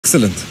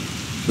Excellent.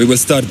 We will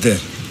start there.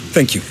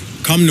 Thank you.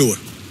 Come, Noor.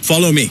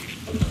 Follow me.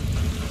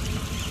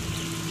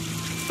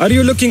 Are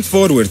you looking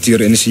forward to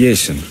your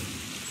initiation?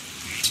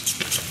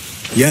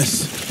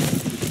 Yes.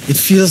 It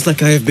feels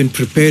like I have been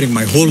preparing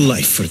my whole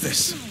life for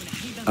this.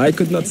 I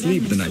could not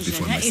sleep the night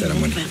before my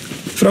ceremony.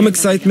 From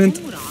excitement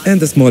and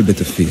a small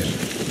bit of fear,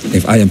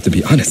 if I am to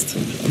be honest.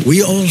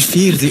 We all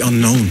fear the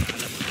unknown.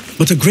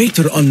 But a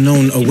greater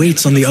unknown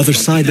awaits on the other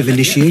side of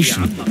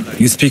initiation.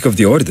 You speak of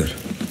the Order.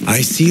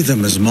 I see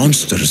them as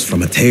monsters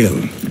from a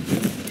tale,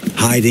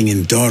 hiding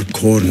in dark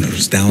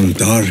corners down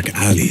dark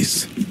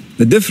alleys.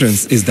 The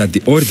difference is that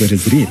the Order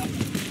is real.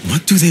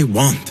 What do they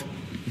want?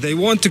 They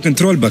want to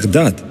control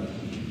Baghdad.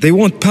 They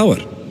want power.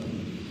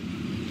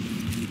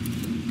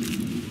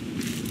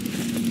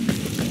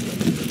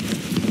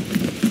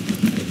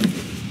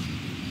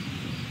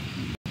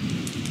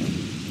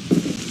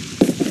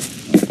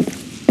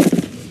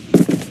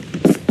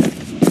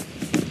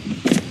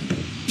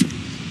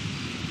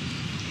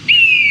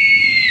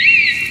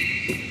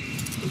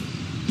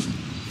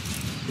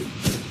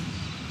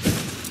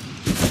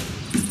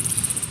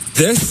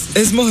 This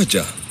is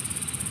Mirage.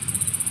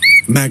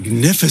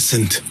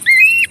 Magnificent.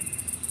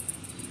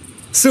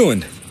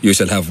 Soon, you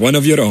shall have one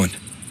of your own.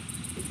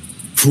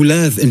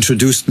 Fulad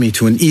introduced me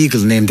to an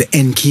eagle named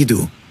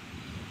Enkidu.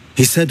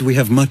 He said we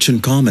have much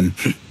in common,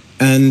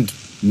 and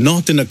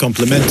not in a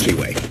complimentary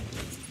way.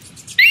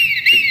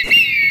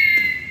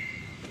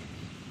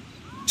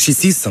 She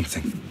sees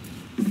something.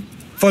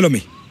 Follow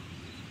me.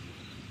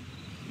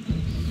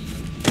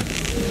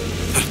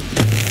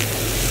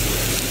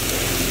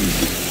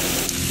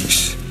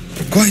 Shh.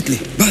 Quietly,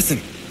 Basim.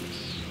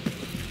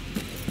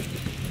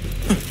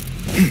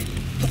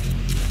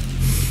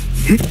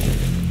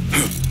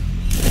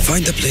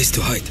 Find a place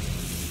to hide.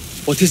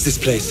 What is this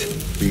place?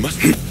 We must...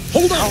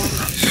 Hold on!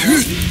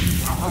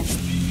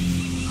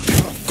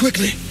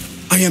 Quickly!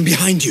 I am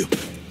behind you.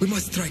 We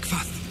must strike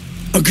fast.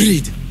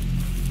 Agreed.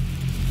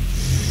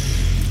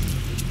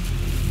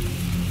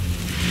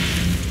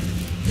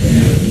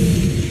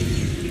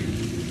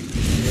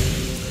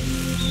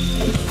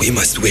 We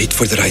must wait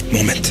for the right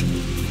moment.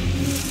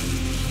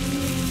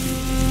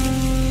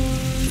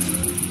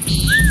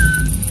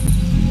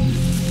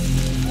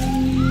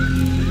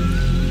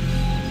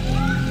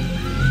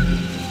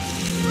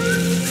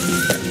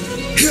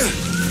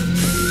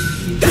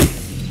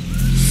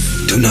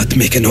 Do not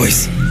make a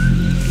noise.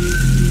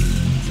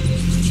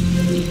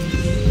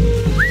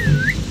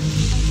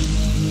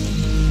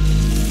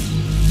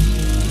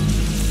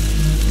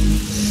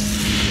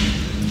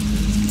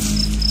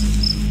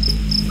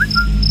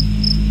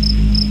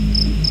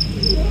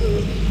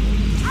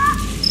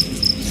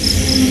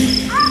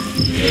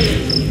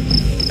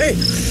 Hey!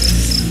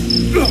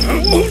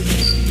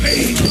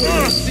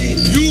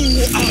 You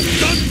are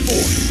done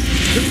for!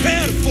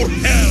 Prepare for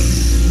hell!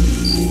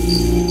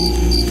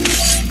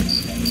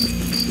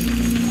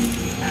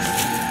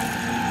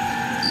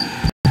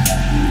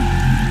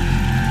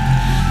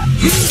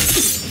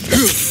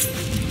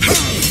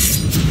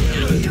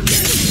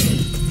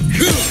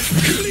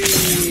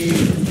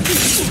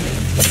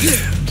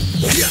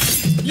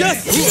 Yes!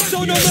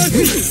 Show no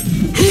mercy!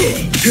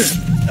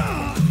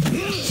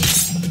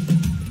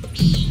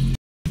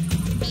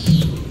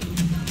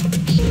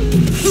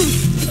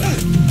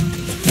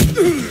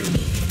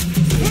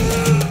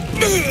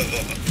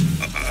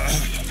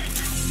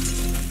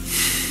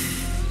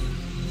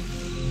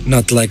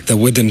 Not like the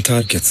wooden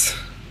targets,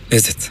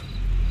 is it?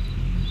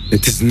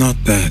 It is not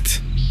that.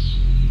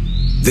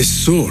 This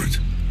sword.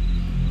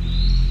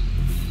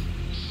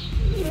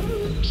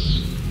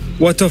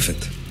 What of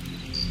it?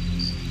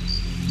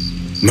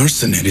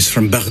 Mercenaries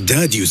from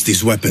Baghdad use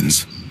these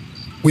weapons.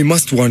 We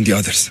must warn the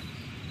others.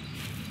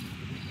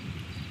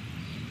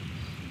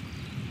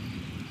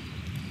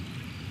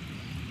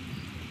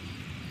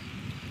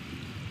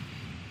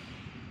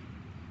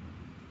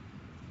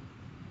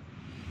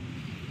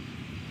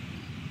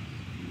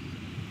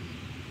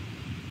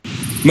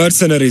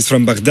 Mercenaries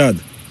from Baghdad.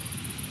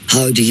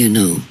 How do you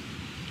know?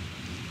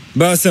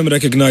 Basim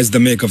recognized the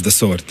make of the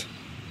sword.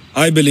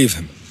 I believe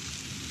him.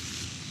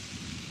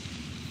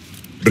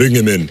 Bring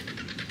him in.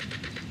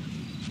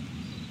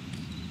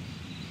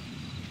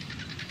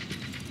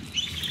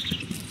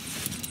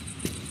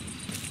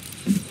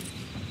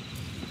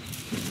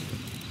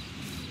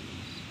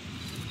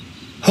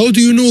 How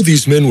do you know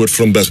these men were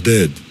from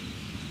Baghdad?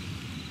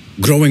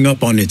 Growing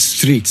up on its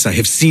streets, I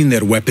have seen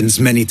their weapons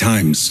many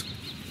times.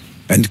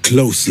 And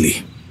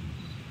closely.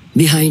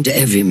 Behind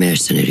every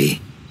mercenary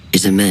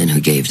is a man who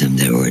gave them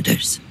their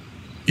orders.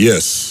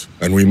 Yes,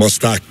 and we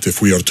must act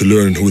if we are to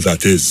learn who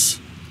that is.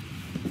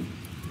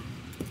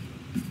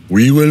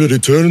 We will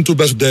return to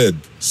Baghdad,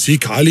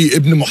 seek Ali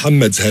ibn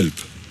Muhammad's help.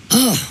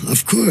 Ah,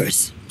 of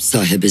course,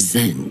 Sahib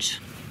Zanj.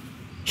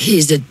 He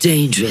is a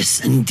dangerous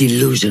and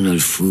delusional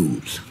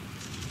fool.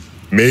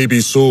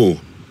 Maybe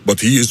so, but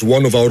he is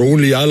one of our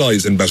only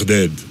allies in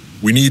Baghdad.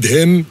 We need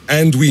him,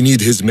 and we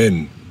need his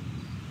men.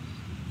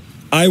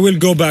 I will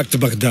go back to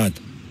Baghdad.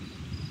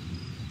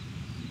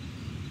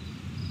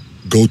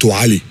 Go to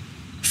Ali.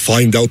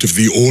 Find out if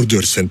the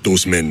Order sent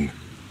those men.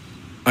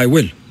 I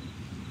will.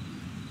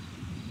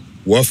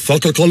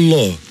 وفقك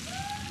الله.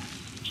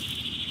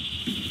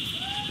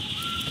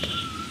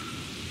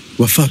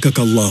 وفقك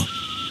الله.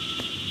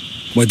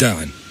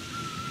 وداعا.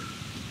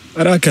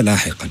 أراك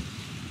لاحقا.